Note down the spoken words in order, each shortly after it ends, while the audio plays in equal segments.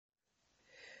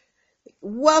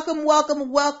Welcome,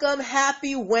 welcome, welcome.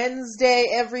 Happy Wednesday,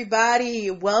 everybody.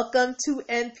 Welcome to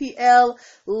NPL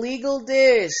Legal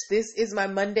Dish. This is my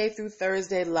Monday through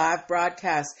Thursday live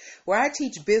broadcast where I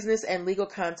teach business and legal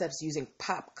concepts using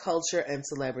pop culture and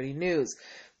celebrity news.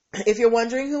 If you're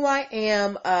wondering who I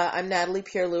am, I'm Natalie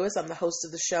Pierre-Lewis. I'm the host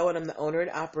of the show, and I'm the owner and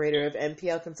operator of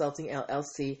NPL Consulting,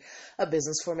 LLC, a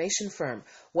business formation firm.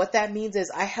 What that means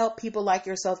is I help people like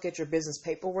yourself get your business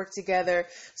paperwork together.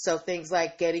 So things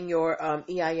like getting your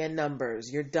EIN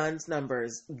numbers, your DUNS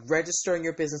numbers, registering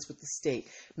your business with the state,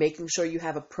 making sure you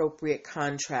have appropriate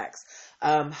contracts,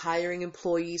 hiring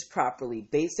employees properly,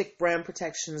 basic brand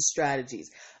protection strategies,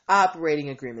 operating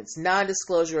agreements,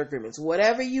 non-disclosure agreements,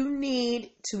 whatever you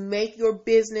need to make your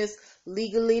business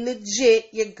legally legit,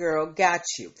 your girl got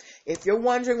you. If you're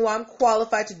wondering why I'm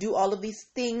qualified to do all of these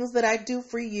things that I do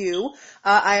for you,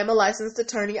 I am a licensed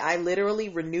attorney. I literally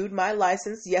renewed my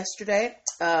license yesterday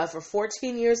for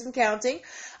 14 years and counting.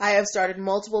 I have started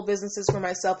multiple businesses for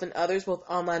myself and others, both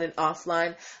online and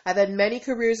offline. I've had many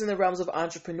careers in the realms of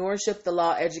entrepreneurship, the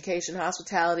law, education,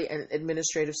 hospitality, and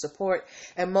administrative support.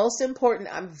 And most important,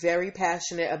 I'm very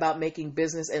passionate about making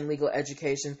business and legal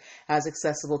education as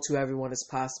accessible to everyone as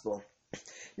possible.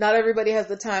 Not everybody has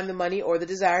the time, the money, or the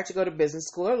desire to go to business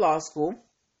school or law school.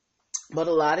 But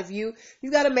a lot of you've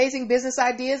got amazing business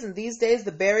ideas, and these days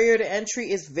the barrier to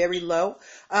entry is very low.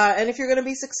 And if you're going to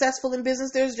be successful in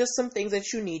business, there's just some things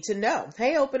that you need to know.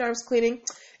 Hey, Open Arms Cleaning,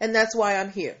 and that's why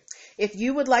I'm here. If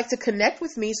you would like to connect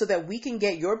with me so that we can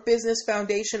get your business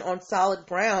foundation on solid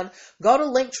ground, go to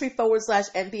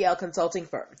Linktree/NPL Consulting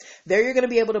Firm. There you're going to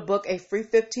be able to book a free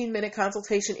 15-minute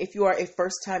consultation if you are a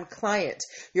first-time client.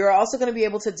 You're also going to be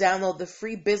able to download the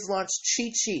free Biz Launch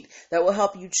cheat sheet that will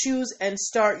help you choose and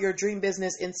start your dream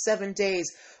business in 7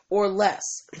 days or less.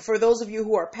 For those of you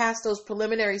who are past those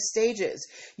preliminary stages,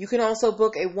 you can also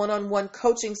book a one-on-one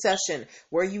coaching session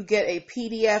where you get a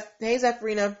PDF. Hey,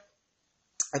 Zephrina.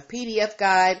 A PDF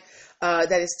guide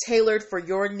that is tailored for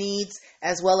your needs,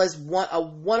 as well as a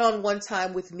one-on-one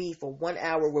time with me for 1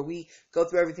 hour where we go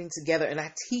through everything together and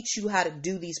I teach you how to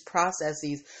do these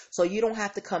processes so you don't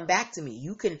have to come back to me.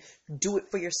 You can do it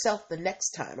for yourself the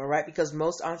next time, all right? Because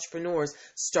most entrepreneurs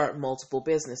start multiple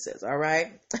businesses, all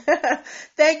right?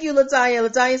 Thank you, Latanya.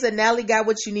 Latanya said, Natalie got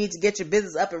what you need to get your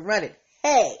business up and running.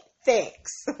 Hey,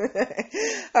 thanks.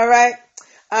 All right.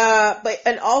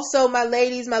 And also my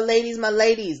ladies,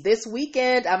 this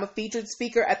weekend, I'm a featured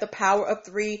speaker at the Power of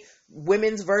Three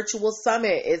Women's Virtual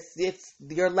Summit. It's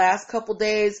your last couple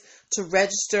days to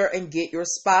register and get your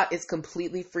spot. It's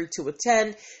completely free to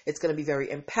attend. It's going to be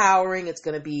very empowering. It's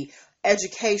going to be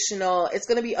educational. It's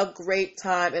going to be a great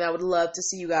time, and I would love to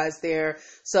see you guys there.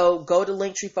 So go to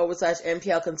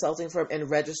Linktree/NPL Consulting Firm and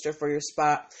register for your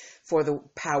spot for the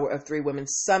Power of Three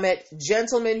Women's Summit.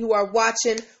 Gentlemen who are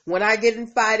watching, when I get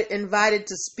invited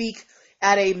to speak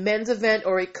at a men's event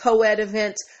or a co-ed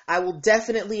event, I will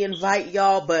definitely invite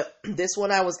y'all, but this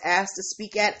one I was asked to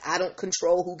speak at, I don't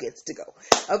control who gets to go.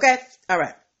 Okay? All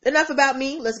right. Enough about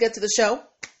me. Let's get to the show.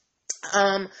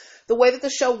 The way that the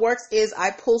show works is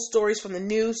I pull stories from the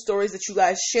news, stories that you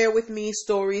guys share with me,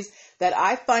 stories that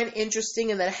I find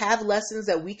interesting and that have lessons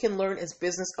that we can learn as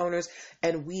business owners,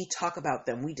 and we talk about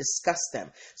them. We discuss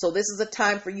them. So this is a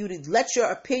time for you to let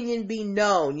your opinion be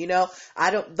known. You know,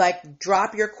 I don't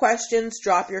drop your questions,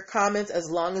 drop your comments as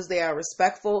long as they are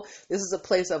respectful. This is a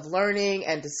place of learning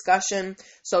and discussion.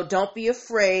 So don't be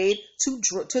afraid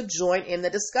to join in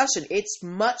the discussion. It's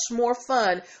much more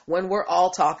fun when we're all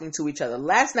talking to each other.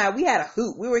 Last night we had a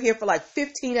hoot. We were here for like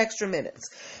 15 extra minutes.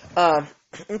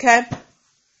 Okay.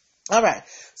 All right.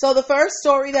 So the first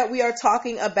story that we are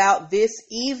talking about this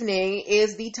evening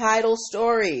is the title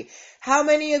story. How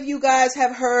many of you guys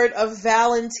have heard of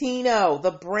Valentino,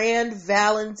 the brand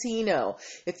Valentino?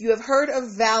 If you have heard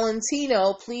of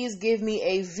Valentino, please give me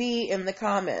a V in the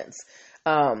comments.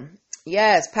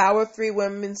 Yes, Power of Three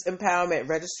Women's Empowerment.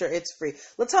 Register, it's free.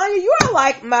 Latanya, you are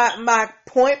like my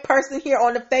point person here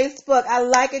on the Facebook. I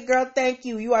like it, girl. Thank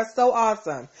you. You are so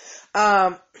awesome.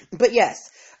 But yes.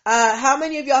 How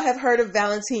many of y'all have heard of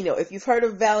Valentino? If you've heard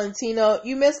of Valentino,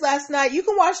 you missed last night. You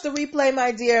can watch the replay,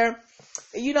 my dear.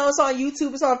 You know, it's on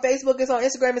YouTube, it's on Facebook, it's on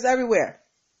Instagram, it's everywhere.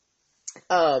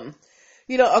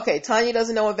 Okay, Tanya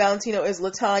doesn't know what Valentino is.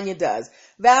 Latanya does.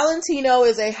 Valentino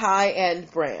is a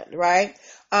high-end brand, right?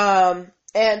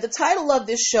 And the title of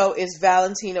this show is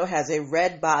Valentino Has a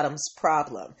Red Bottoms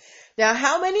Problem. Now,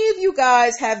 how many of you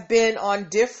guys have been on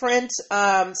different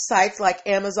sites like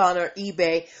Amazon or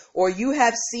eBay, or you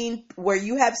have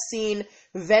seen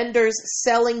vendors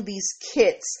selling these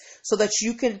kits so that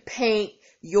you can paint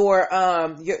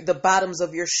the bottoms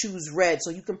of your shoes red so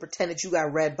you can pretend that you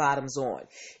got red bottoms on.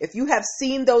 If you have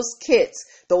seen those kits,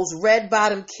 those red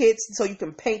bottom kits so you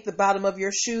can paint the bottom of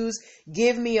your shoes,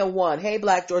 give me a 1. Hey,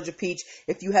 Black Georgia Peach,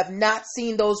 if you have not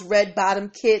seen those red bottom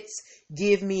kits,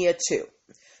 give me a 2.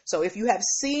 So if you have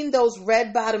seen those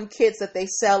red bottom kits that they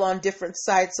sell on different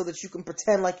sites so that you can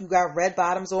pretend like you got red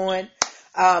bottoms on,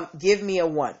 give me a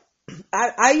 1.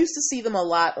 I used to see them a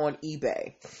lot on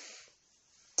eBay.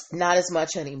 Not as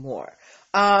much anymore.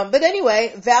 But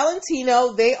anyway,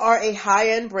 Valentino, they are a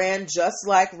high-end brand just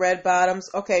like Red Bottoms.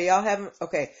 Okay, y'all haven't...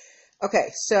 Okay,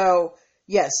 so...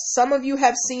 Yes, some of you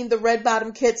have seen the red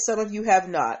bottom kits, some of you have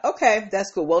not. Okay,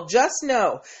 that's cool. Well, just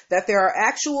know that there are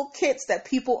actual kits that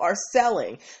people are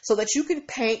selling so that you can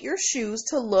paint your shoes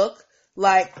to look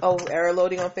like, error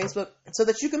loading on Facebook, so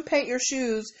that you can paint your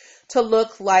shoes to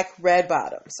look like red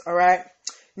bottoms, all right?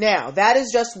 Now, that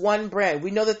is just one brand.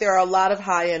 We know that there are a lot of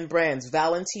high-end brands.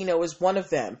 Valentino is one of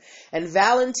them. And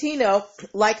Valentino,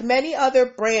 like many other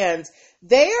brands,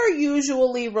 they are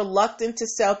usually reluctant to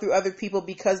sell through other people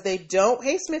because they don't,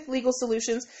 hey, Smith Legal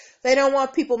Solutions, they don't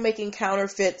want people making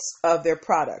counterfeits of their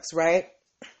products, right?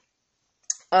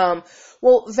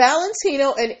 Well,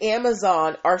 Valentino and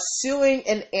Amazon are suing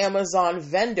an Amazon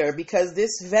vendor because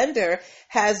this vendor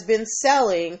has been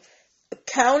selling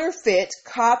counterfeit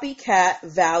copycat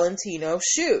Valentino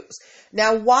shoes.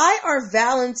 Now, why are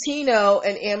Valentino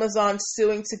and Amazon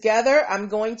suing together? I'm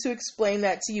going to explain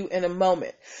that to you in a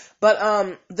moment. But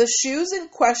the shoes in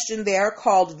question, they are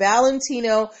called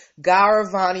Valentino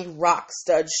Garavani Rock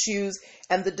Stud shoes.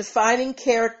 And the defining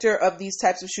character of these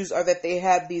types of shoes are that they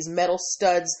have these metal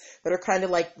studs that are kind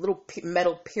of like little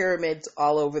metal pyramids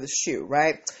all over the shoe,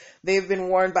 right? They've been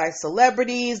worn by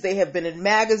celebrities, they have been in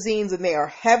magazines, and they are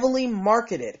heavily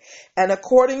marketed. And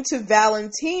according to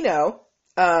Valentino,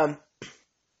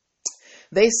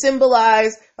 they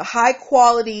symbolize the high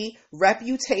quality,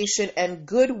 reputation, and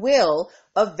goodwill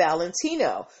of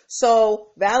Valentino. So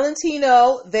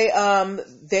Valentino, they are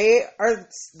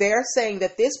saying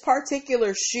that this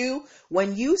particular shoe,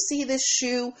 when you see this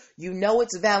shoe, you know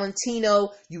it's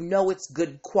Valentino, you know it's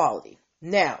good quality.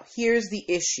 Now, here's the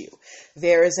issue.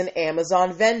 There is an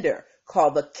Amazon vendor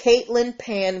called the Caitlin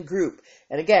Pan Group.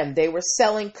 And again, they were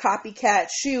selling copycat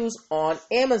shoes on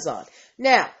Amazon.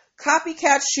 Now,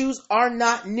 copycat shoes are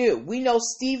not new. We know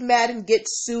Steve Madden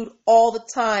gets sued all the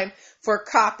time for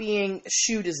copying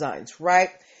shoe designs, right?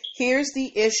 Here's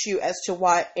the issue as to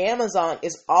why Amazon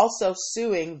is also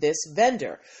suing this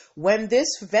vendor. When this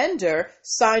vendor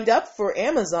signed up for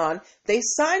Amazon, they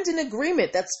signed an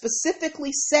agreement that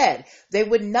specifically said they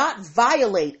would not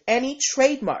violate any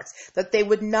trademarks, that they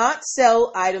would not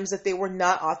sell items that they were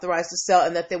not authorized to sell,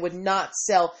 and that they would not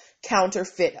sell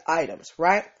counterfeit items,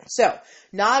 right? So,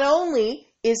 not only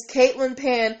is Caitlin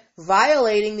Pan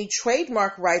violating the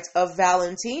trademark rights of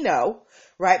Valentino,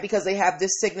 right, because they have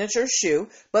this signature shoe,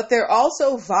 but they're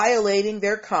also violating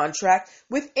their contract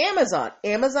with Amazon.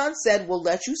 Amazon said, we'll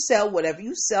let you sell whatever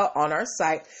you sell on our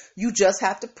site. You just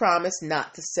have to promise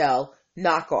not to sell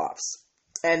knockoffs.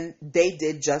 And they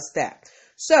did just that.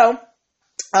 So,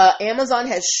 Amazon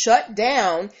has shut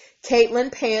down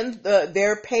Caitlin Pan,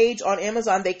 their page on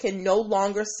Amazon. They can no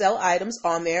longer sell items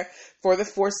on there for the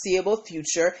foreseeable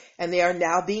future, and they are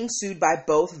now being sued by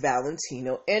both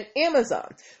Valentino and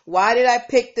Amazon. Why did I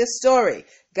pick this story?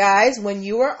 Guys, when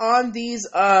you are on these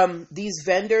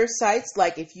vendor sites,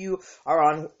 like if you are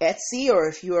on Etsy or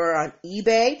if you are on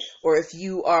eBay or if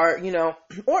you are,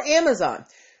 or Amazon,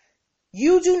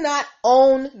 you do not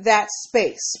own that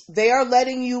space. They are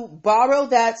letting you borrow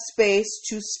that space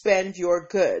to spend your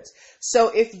goods. So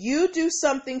if you do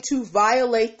something to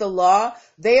violate the law,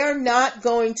 they are not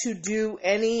going to do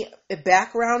any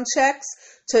background checks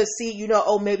to see,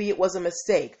 maybe it was a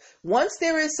mistake. Once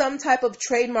there is some type of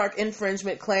trademark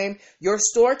infringement claim, your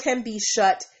store can be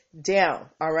shut down.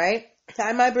 All right?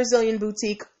 Hi, my Brazilian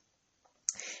boutique.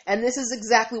 And this is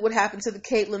exactly what happened to the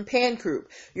Caitlin Pan Group.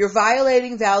 You're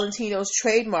violating Valentino's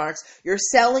trademarks. You're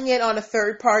selling it on a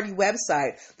third-party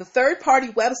website. The third-party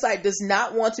website does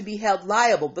not want to be held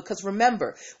liable because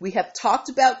remember, we have talked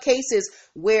about cases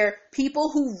where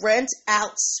people who rent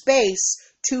out space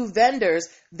to vendors,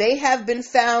 they have been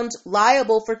found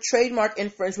liable for trademark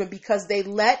infringement because they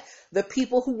let the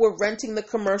people who were renting the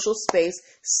commercial space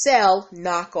sell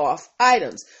knockoff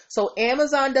items. So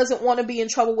Amazon doesn't want to be in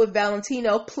trouble with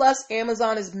Valentino. Plus,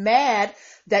 Amazon is mad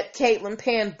that Caitlin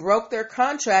Pan broke their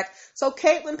contract. So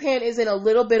Caitlin Pan is in a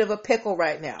little bit of a pickle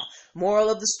right now. Moral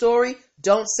of the story,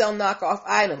 don't sell knockoff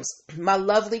items. My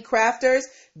lovely crafters,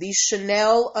 these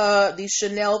Chanel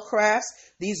crafts,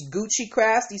 these Gucci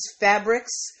crafts, these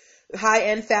fabrics,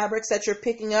 high-end fabrics that you're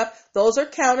picking up, those are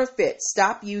counterfeit.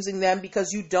 Stop using them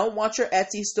because you don't want your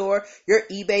Etsy store, your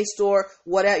eBay store,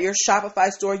 whatever, your Shopify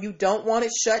store, you don't want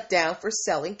it shut down for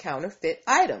selling counterfeit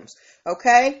items.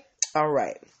 Okay? All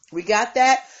right. We got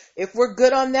that? If we're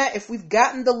good on that, if we've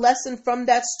gotten the lesson from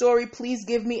that story, please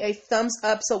give me a thumbs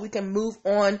up so we can move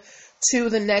on to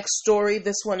the next story.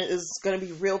 This one is going to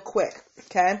be real quick.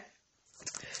 Okay?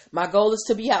 My goal is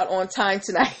to be out on time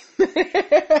tonight.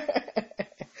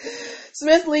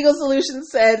 Smith Legal Solutions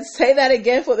said, say that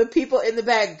again for the people in the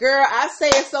back. Girl, I say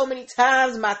it so many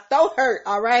times, my throat hurt,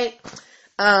 all right?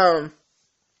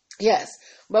 Yes,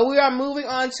 but we are moving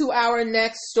on to our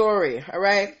next story, all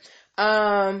right?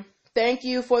 Thank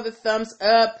you for the thumbs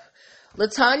up.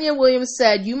 Latanya Williams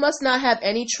said, you must not have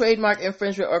any trademark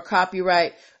infringement or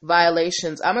copyright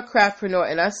violations. I'm a craftpreneur,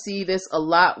 and I see this a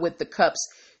lot with the cups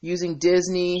using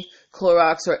Disney,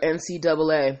 Clorox, or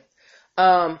NCAA.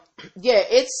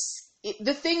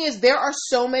 The thing is, there are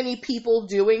so many people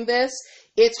doing this,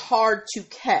 it's hard to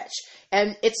catch.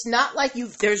 And it's not like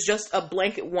there's just a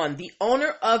blanket one. The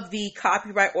owner of the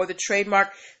copyright or the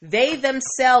trademark, they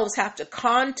themselves have to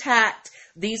contact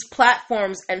these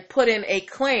platforms and put in a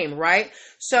claim, right?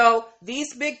 So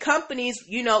these big companies,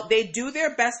 they do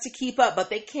their best to keep up, but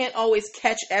they can't always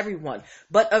catch everyone.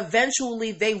 But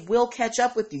eventually they will catch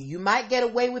up with you. You might get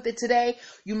away with it today.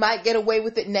 You might get away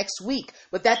with it next week,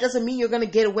 but that doesn't mean you're going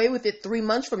to get away with it 3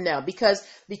 months from now because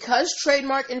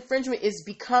trademark infringement is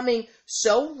becoming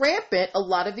so rampant. A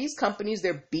lot of these companies,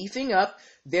 they're beefing up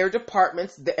their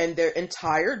departments, and their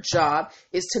entire job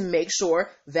is to make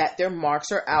sure that their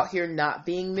marks are out here not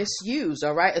being misused,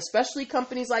 all right? Especially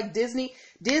companies like Disney.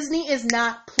 Disney is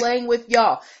not playing with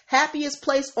y'all. Happiest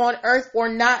place on earth or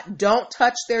not, don't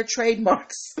touch their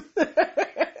trademarks.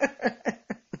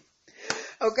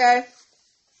 Okay?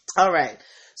 All right.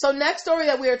 So next story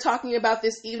that we are talking about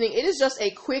this evening, it is just a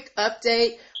quick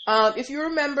update. If you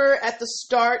remember at the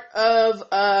start of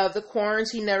the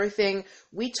quarantine and everything,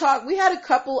 we had a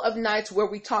couple of nights where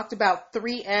we talked about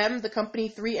 3M, the company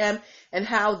 3M, and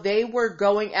how they were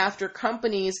going after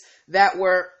companies that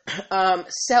were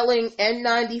selling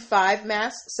N95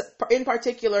 masks, in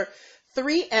particular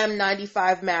 3M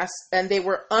 95 masks, and they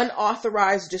were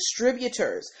unauthorized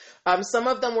distributors. Some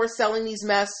of them were selling these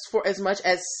masks for as much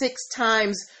as 6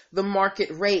 times the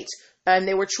market rate, and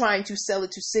they were trying to sell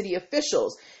it to city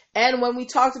officials. And when we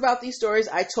talked about these stories,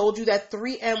 I told you that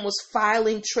 3M was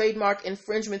filing trademark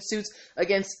infringement suits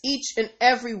against each and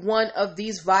every one of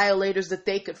these violators that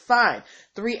they could find.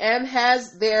 3M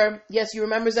has their, yes, you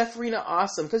remember Zephyrina?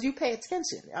 Awesome, because you pay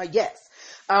attention. Yes.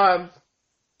 3M,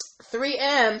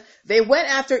 they went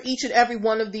after each and every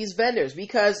one of these vendors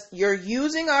because you're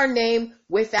using our name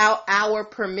without our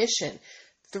permission.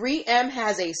 3M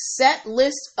has a set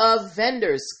list of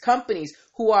vendors, companies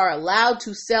who are allowed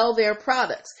to sell their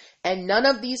products. And none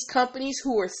of these companies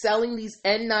who were selling these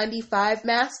N95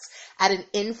 masks at an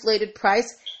inflated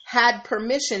price had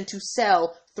permission to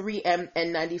sell 3M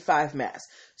N95 masks.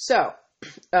 So,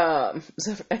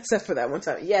 except for that one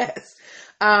time, yes.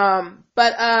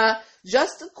 But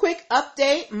just a quick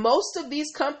update. Most of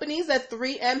these companies that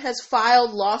 3M has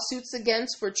filed lawsuits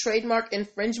against for trademark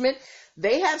infringement,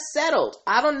 they have settled.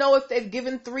 I don't know if they've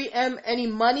given 3M any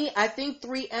money. I think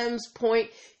 3M's point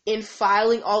in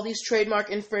filing all these trademark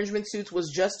infringement suits was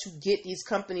just to get these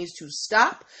companies to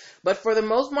stop. But for the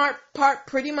most part,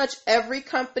 pretty much every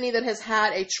company that has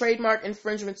had a trademark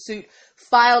infringement suit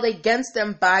filed against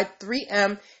them by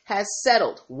 3M has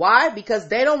settled. Why? Because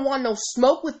they don't want no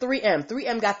smoke with 3M.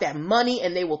 3M got that money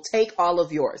and they will take all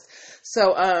of yours.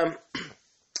 So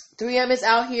 3M is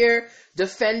out here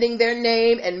defending their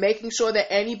name and making sure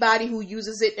that anybody who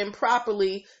uses it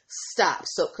improperly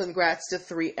stops. So congrats to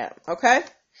 3M. Okay?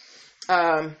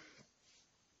 All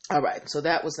right. So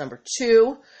that was number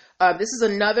 2. This is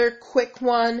another quick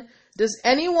one. Does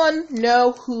anyone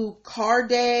know who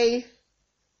Carde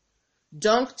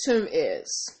Dunctum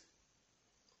is?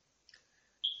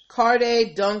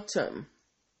 Carde Dunctum.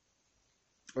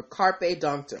 Or Carpe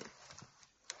Dunctum.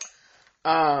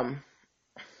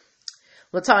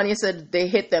 Latanya said they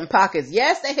hit them pockets.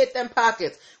 Yes, they hit them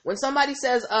pockets. When somebody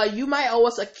says, you might owe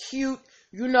us a cute,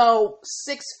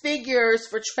 6 figures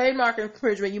for trademark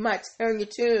infringement, you might turn your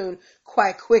tune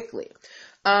quite quickly.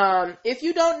 If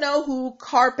you don't know who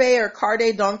Carpe or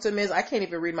Carde Dunctum is, I can't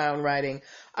even read my own writing.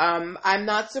 I'm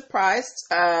not surprised.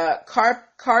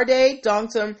 Carde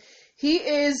Dunctum, he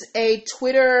is a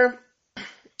Twitter,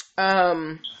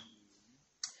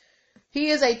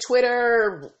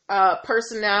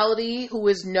 personality who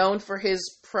is known for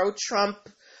his pro-Trump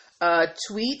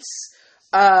tweets.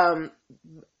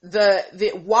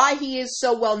 the why he is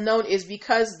so well known is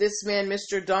because this man,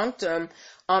 Mr. Dunkdom,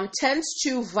 tends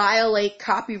to violate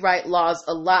copyright laws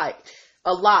a lot.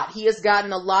 He has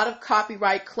gotten a lot of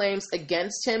copyright claims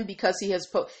against him because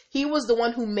he was the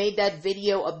one who made that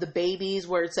video of the babies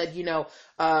where it said,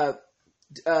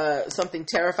 something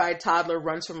terrified toddler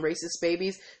runs from racist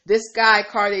babies. This guy,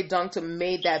 Carde Dunkdom,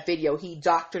 made that video. He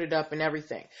doctored it up and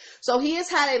everything. So he has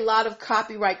had a lot of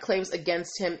copyright claims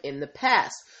against him in the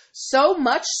past. So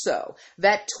much so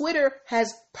that Twitter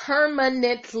has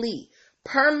permanently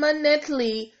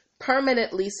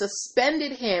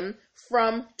suspended him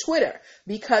from Twitter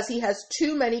because he has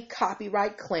too many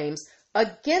copyright claims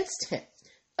against him.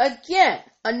 Again,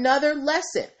 another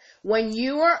lesson. When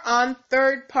you are on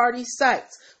third-party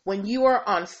sites, when you are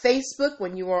on Facebook,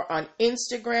 when you are on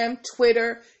Instagram,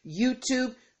 Twitter,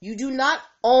 YouTube, you do not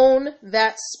own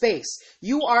that space.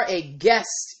 You are a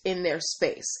guest in their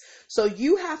space. So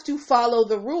you have to follow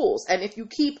the rules. And if you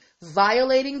keep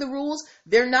violating the rules,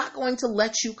 they're not going to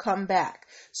let you come back.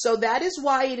 So that is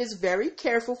why it is very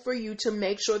careful for you to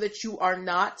make sure that you are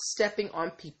not stepping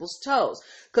on people's toes.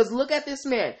 Because look at this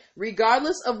man.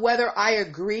 Regardless of whether I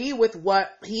agree with what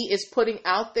he is putting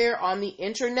out there on the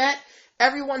internet,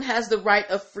 everyone has the right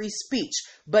of free speech,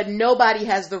 but nobody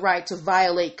has the right to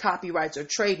violate copyrights or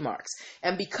trademarks.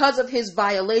 And because of his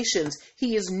violations,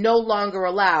 he is no longer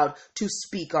allowed to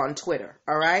speak on Twitter.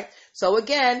 All right? So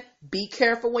again, be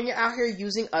careful when you're out here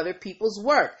using other people's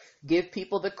work. Give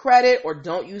people the credit or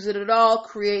don't use it at all.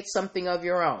 Create something of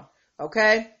your own.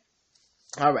 Okay?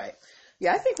 All right.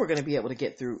 Yeah, I think we're going to be able to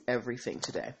get through everything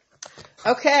today.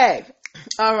 Okay.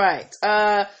 All right.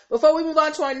 Before we move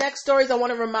on to our next stories, I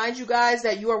want to remind you guys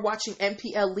that you are watching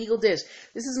NPL Legal Dish.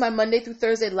 This is my Monday through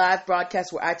Thursday live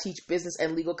broadcast where I teach business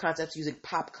and legal concepts using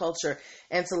pop culture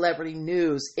and celebrity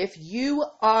news. If you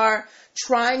are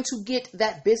trying to get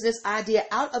that business idea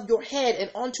out of your head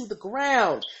and onto the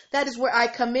ground, that is where I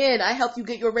come in. I help you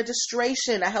get your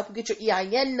registration. I help you get your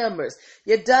EIN numbers,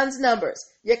 your DUNS numbers,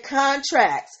 your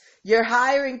contracts, your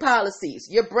hiring policies,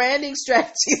 your branding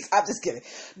strategies. I'm just kidding.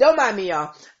 Don't mind me,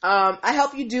 y'all. I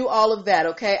help you do all of that,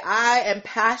 okay? I am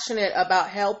passionate about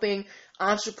helping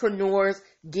entrepreneurs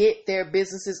get their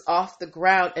businesses off the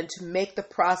ground and to make the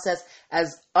process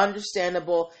as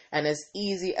understandable and as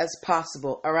easy as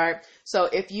possible, all right? So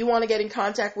if you want to get in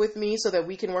contact with me so that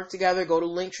we can work together, go to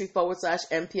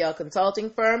Linktree/NPL Consulting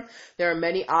Firm. There are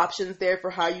many options there for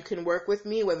how you can work with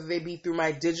me, whether they be through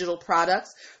my digital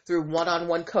products, through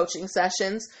one-on-one coaching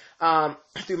sessions,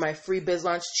 through my free Biz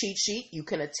Launch cheat sheet. You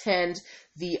can attend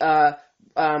the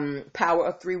Power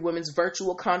of Three Women's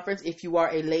virtual conference if you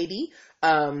are a lady.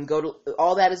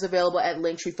 All that is available at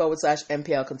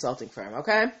Linktree/NPL Consulting Firm.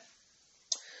 Okay.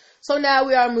 So now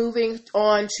we are moving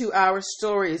on to our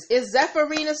stories. Is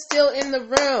Zephyrina still in the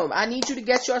room? I need you to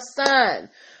get your son.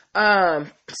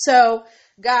 So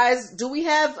guys, do we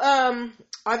have,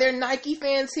 are there Nike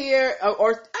fans here?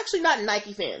 Or actually not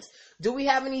Nike fans. Do we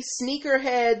have any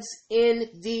sneakerheads in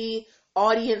the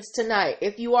audience tonight?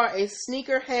 If you are a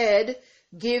sneakerhead,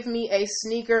 give me a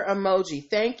sneaker emoji.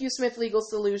 Thank you, Smith Legal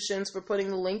Solutions, for putting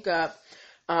the link up.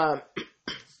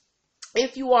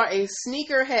 If you are a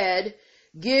sneakerhead,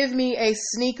 give me a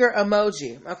sneaker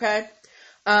emoji, okay?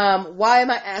 Why am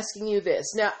I asking you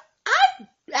this? Now, I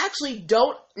actually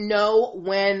don't know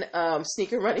when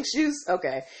sneaker running shoes,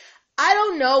 okay. I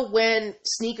don't know when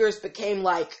sneakers became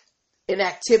like an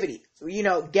activity.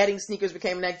 Getting sneakers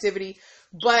became an activity.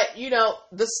 But,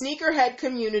 the sneakerhead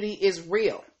community is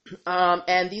real.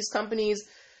 And these companies,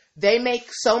 they make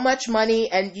so much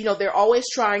money and, they're always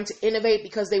trying to innovate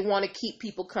because they want to keep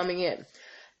people coming in.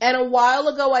 And a while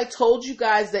ago, I told you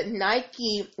guys that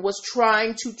Nike was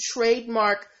trying to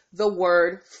trademark the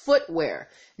word footwear.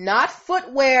 Not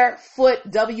footwear,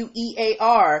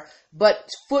 W-E-A-R, but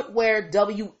footwear,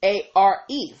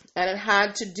 W-A-R-E. And it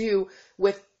had to do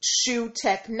with shoe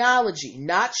technology.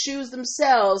 Not shoes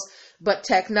themselves, but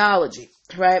technology,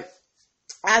 right?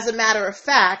 As a matter of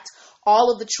fact,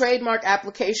 all of the trademark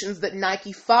applications that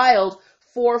Nike filed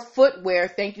for footwear,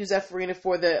 thank you, Zephyrina,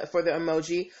 for the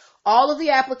emoji. All of the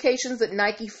applications that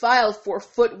Nike filed for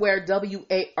footwear,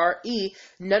 W-A-R-E,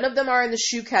 none of them are in the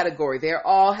shoe category. They're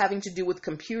all having to do with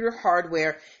computer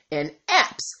hardware and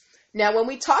apps. Now, when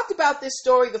we talked about this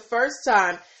story the first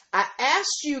time, I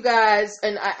asked you guys,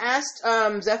 and I asked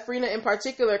Zephyrina in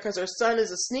particular, because her son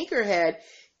is a sneakerhead,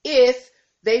 if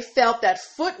they felt that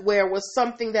footwear was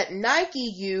something that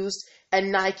Nike used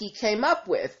and Nike came up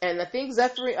with. And I think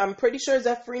I'm pretty sure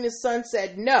Zephyrina's son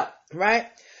said no, right?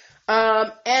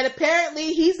 And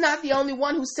apparently he's not the only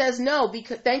one who says no,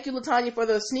 because thank you, Latanya, for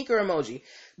the sneaker emoji,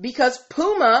 because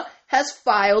Puma has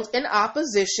filed an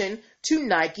opposition to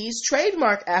Nike's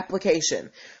trademark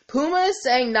application. Puma is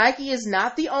saying Nike is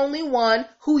not the only one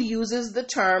who uses the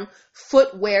term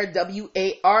footwear,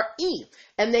 W-A-R-E.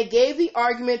 And they gave the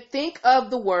argument, think of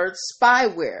the word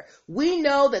spyware. We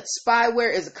know that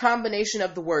spyware is a combination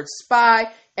of the word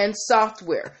spy and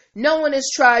software. No one has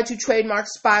tried to trademark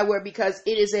spyware because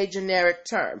it is a generic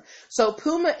term. So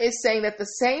Puma is saying that the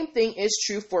same thing is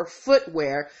true for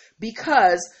footwear,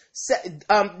 because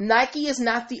Nike is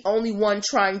not the only one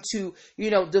trying to,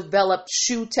 develop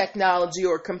shoe technology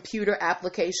or computer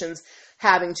applications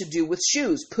having to do with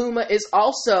shoes. Puma is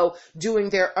also doing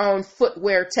their own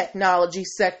footwear technology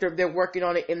sector. They're working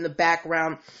on it in the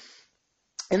background,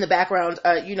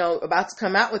 about to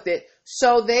come out with it.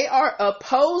 So they are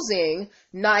opposing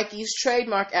Nike's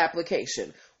trademark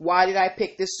application. Why did I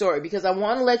pick this story? Because I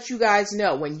want to let you guys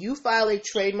know, when you file a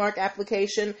trademark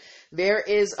application, there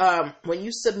is, when you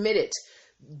submit it,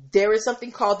 there is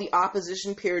something called the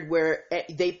opposition period, where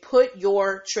they put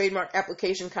your trademark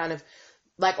application kind of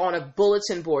like on a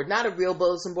bulletin board, not a real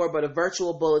bulletin board, but a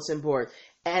virtual bulletin board.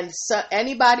 And so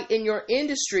anybody in your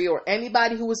industry or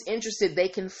anybody who is interested, they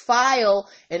can file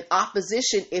an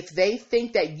opposition if they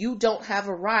think that you don't have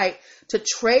a right to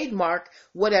trademark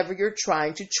whatever you're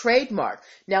trying to trademark.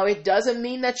 Now, it doesn't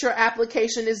mean that your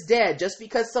application is dead. Just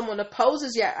because someone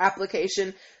opposes your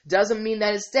application doesn't mean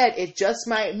that it's dead. It just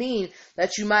might mean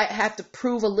that you might have to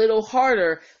prove a little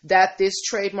harder that this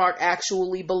trademark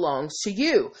actually belongs to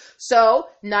you. So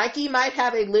Nike might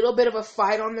have a little bit of a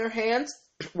fight on their hands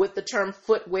with the term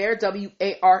footwear,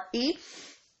 W-A-R-E,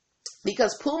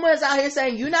 because Puma is out here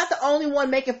saying, you're not the only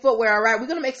one making footwear, all right? We're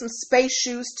going to make some space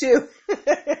shoes too.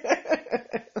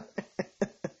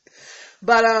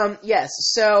 But yes,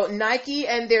 so Nike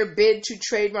and their bid to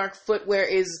trademark footwear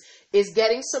is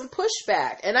getting some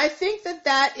pushback. And I think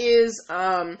that is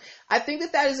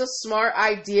a smart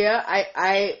idea.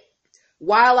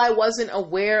 While I wasn't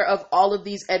aware of all of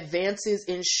these advances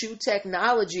in shoe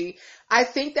technology, I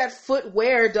think that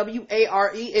footwear,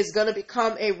 W-A-R-E, is going to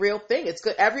become a real thing. It's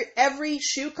good. Every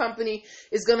shoe company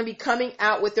is going to be coming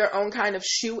out with their own kind of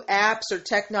shoe apps or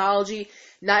technology.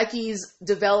 Nike's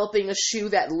developing a shoe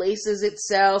that laces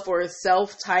itself or is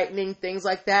self-tightening, things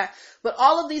like that. But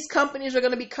all of these companies are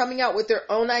going to be coming out with their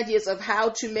own ideas of how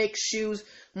to make shoes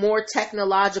more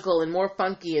technological and more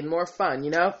funky and more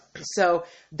fun, So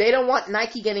they don't want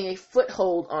Nike getting a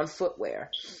foothold on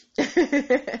footwear.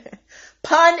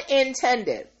 Pun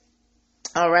intended.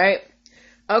 All right.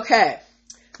 Okay.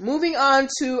 Moving on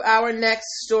to our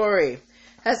next story.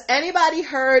 Has anybody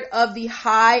heard of the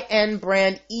high-end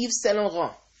brand Yves Saint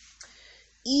Laurent?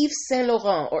 Yves Saint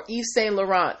Laurent, or Yves Saint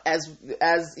Laurent, as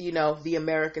the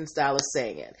American style of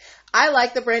saying it. I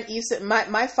like the brand Yves.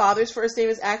 My father's first name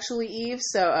is actually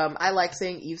Yves, so I like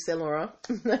saying Yves Saint Laurent.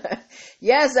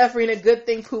 Yes, Zephrina, good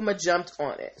thing Puma jumped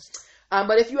on it.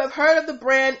 But if you have heard of the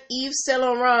brand Yves Saint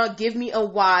Laurent, give me a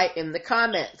Y in the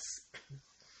comments.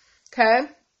 Okay?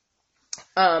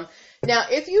 Now,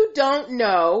 if you don't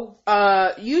know,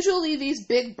 usually these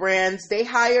big brands, they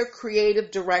hire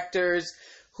creative directors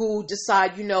who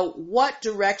decide, what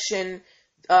direction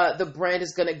the brand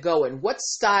is going to go in. What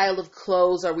style of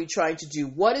clothes are we trying to do?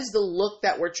 What is the look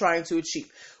that we're trying to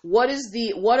achieve? What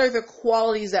are the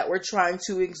qualities that we're trying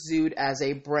to exude as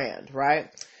a brand, right?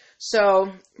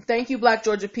 So, thank you, Black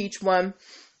Georgia Peach One.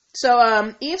 So,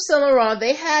 Yves Saint Laurent,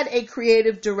 they had a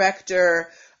creative director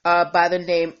by the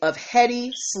name of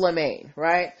Hedi Slimane,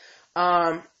 right?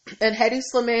 And Hedi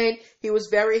Slimane, he was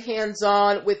very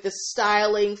hands-on with the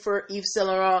styling for Yves Saint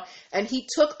Laurent, and he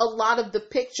took a lot of the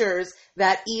pictures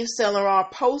that Yves Saint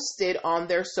Laurent posted on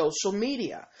their social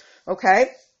media, okay?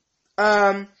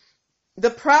 The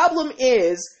problem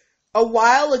is, a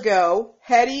while ago,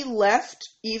 Hedi left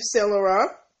Yves Saint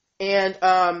Laurent, and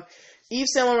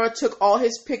Yves Saint Laurent took all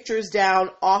his pictures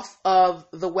down off of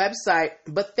the website,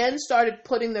 but then started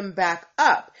putting them back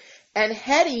up. And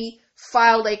Hedi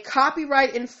filed a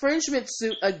copyright infringement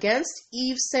suit against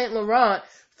Yves Saint Laurent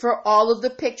for all of the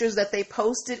pictures that they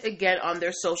posted again on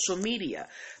their social media,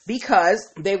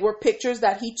 because they were pictures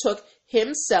that he took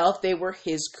himself. They were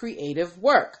his creative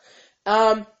work.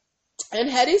 And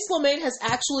Hedi Slimane has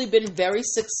actually been very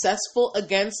successful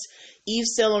against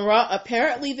Yves Saint Laurent.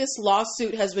 Apparently, this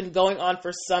lawsuit has been going on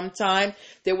for some time.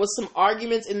 There was some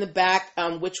arguments in the back,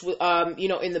 in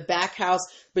the back house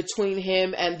between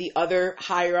him and the other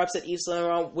higher ups at Yves Saint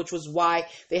Laurent, which was why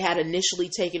they had initially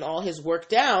taken all his work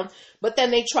down. But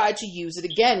then they tried to use it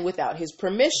again without his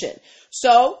permission.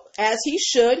 So, as he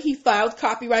should, he filed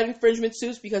copyright infringement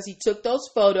suits because he took those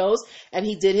photos and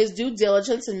he did his due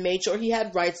diligence and made sure he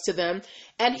had rights to them.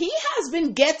 And he has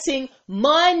been getting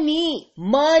money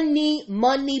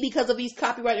because of these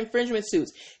copyright infringement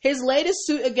suits. His latest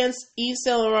suit against Yves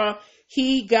Saint Laurent,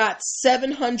 he got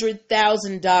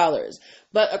 $700,000.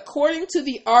 But according to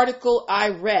the article I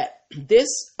read, this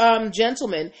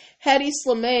gentleman, Hedi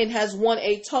Slimane, has won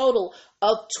a total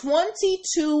of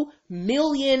 $22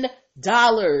 million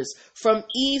from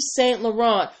Yves Saint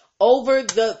Laurent over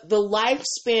the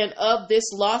lifespan of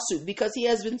this lawsuit, because he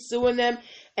has been suing them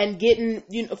and getting,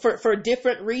 for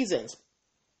different reasons.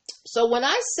 So when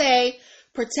I say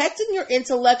protecting your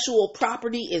intellectual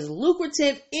property is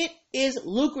lucrative, it is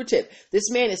lucrative. This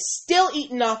man is still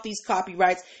eating off these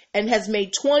copyrights and has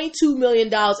made $22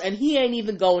 million, and he ain't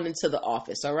even going into the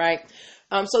office, all right?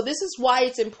 So this is why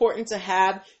it's important to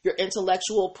have your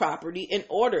intellectual property in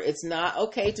order. It's not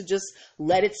okay to just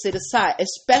let it sit aside,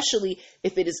 especially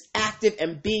if it is active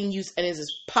and being used and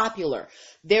is popular.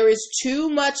 There is too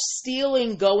much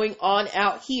stealing going on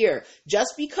out here.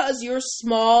 Just because you're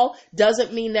small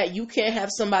doesn't mean that you can't have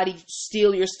somebody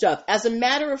steal your stuff. As a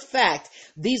matter of fact,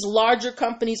 these larger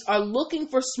companies are looking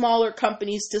for smaller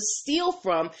companies to steal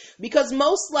from, because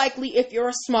most likely if you're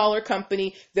a smaller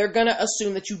company, they're going to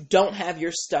assume that you don't have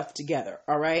your stuff together.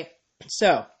 All right.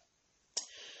 So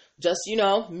just,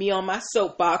 me on my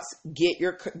soapbox, get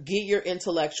your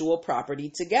intellectual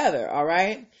property together. All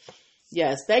right.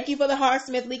 Yes. Thank you for the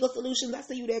Hardsmith Legal Solutions. I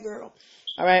see you there, girl.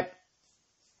 All right.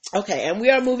 Okay. And we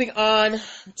are moving on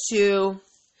to,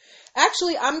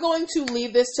 actually, I'm going to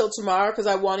leave this till tomorrow because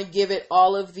I want to give it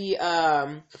all of the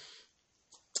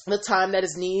time that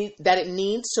it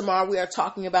needs. Tomorrow we are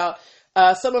talking about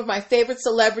some of my favorite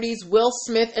celebrities, Will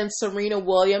Smith and Serena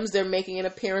Williams. They're making an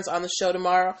appearance on the show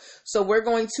tomorrow. So we're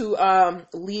going to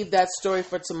leave that story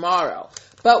for tomorrow.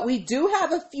 But we do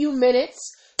have a few minutes.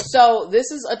 So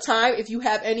this is a time, if you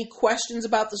have any questions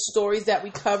about the stories that we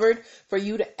covered, for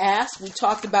you to ask. We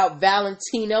talked about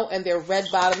Valentino and their red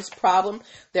bottoms problem.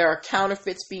 There are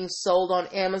counterfeits being sold on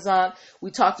Amazon. We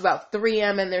talked about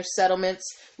 3M and their settlements.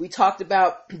 We talked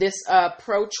about this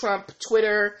pro-Trump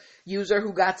Twitter user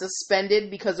who got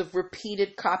suspended because of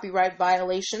repeated copyright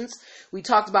violations. We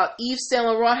talked about Yves Saint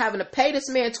Laurent having to pay this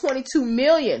man $22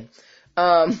 million.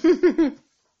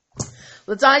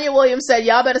 LaTanya Williams said,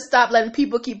 y'all better stop letting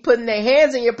people keep putting their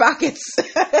hands in your pockets.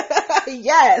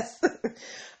 Yes.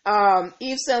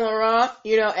 Yves Saint Laurent,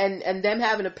 and them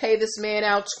having to pay this man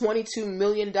out $22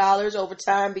 million over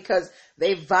time because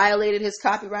they violated his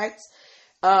copyrights.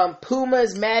 Puma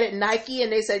is mad at Nike,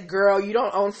 and they said, girl, you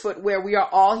don't own footwear. We are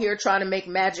all here trying to make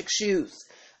magic shoes.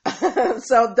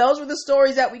 So those were the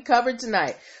stories that we covered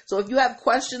tonight. So if you have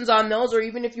questions on those, or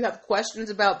even if you have questions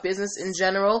about business in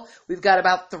general, we've got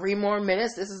about 3 more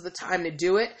minutes. This is the time to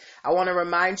do it. I want to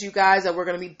remind you guys that we're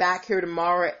going to be back here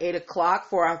tomorrow at 8 o'clock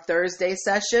for our Thursday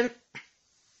session.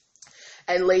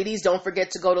 And ladies, don't forget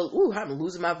to go to, I'm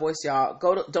losing my voice, y'all.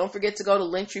 Don't forget to go to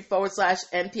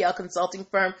Linktree/NPL Consulting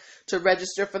Firm to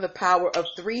register for the Power of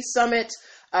 3 Summit.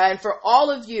 And for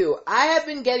all of you, I have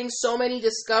been getting so many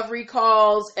discovery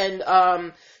calls, and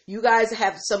you guys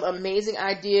have some amazing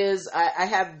ideas. I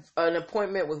have an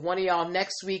appointment with one of y'all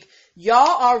next week.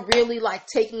 Y'all are really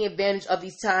taking advantage of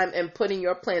these time and putting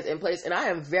your plans in place. And I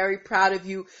am very proud of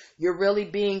you. You're really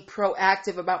being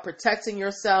proactive about protecting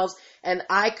yourselves. And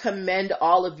I commend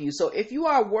all of you. So if you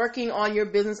are working on your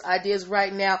business ideas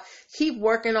right now, keep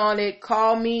working on it.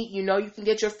 Call me. You can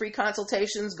get your free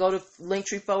consultations. Go to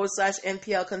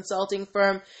Linktree/NPL Consulting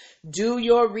Firm. Do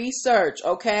your research,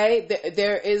 okay?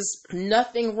 There is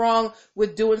nothing wrong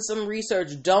with doing some research.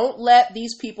 Don't let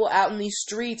these people out in these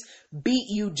streets beat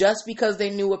you just because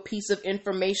they knew a piece of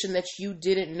information that you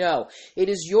didn't know. It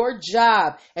is your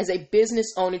job as a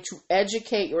business owner to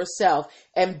educate yourself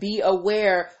and be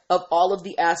aware of all of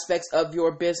the aspects of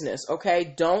your business, okay?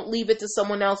 Don't leave it to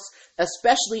someone else,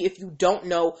 especially if you don't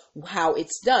know how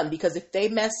it's done, because if they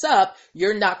mess up,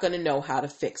 you're not going to know how to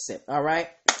fix it, all right?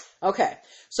 Okay,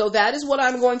 so that is what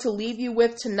I'm going to leave you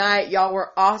with tonight. Y'all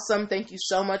were awesome. Thank you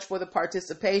so much for the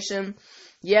participation.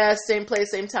 Yes, same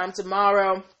place, same time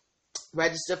tomorrow.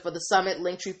 Register for the summit,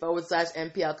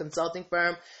 Linktree/NPL Consulting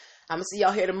Firm. I'm going to see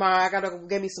y'all here tomorrow. I got to go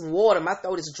get me some water. My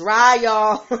throat is dry,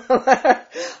 y'all.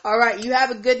 All right, you have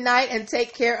a good night and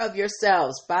take care of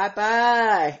yourselves.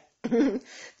 Bye-bye.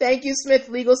 Thank you, Smith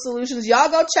Legal Solutions. Y'all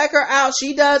go check her out.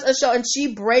 She does a show and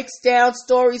she breaks down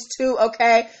stories too,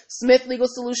 okay? Smith Legal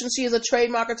Solutions. She is a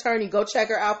trademark attorney. Go check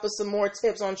her out for some more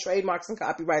tips on trademarks and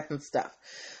copyrights and stuff.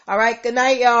 All right. Good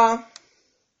night, y'all.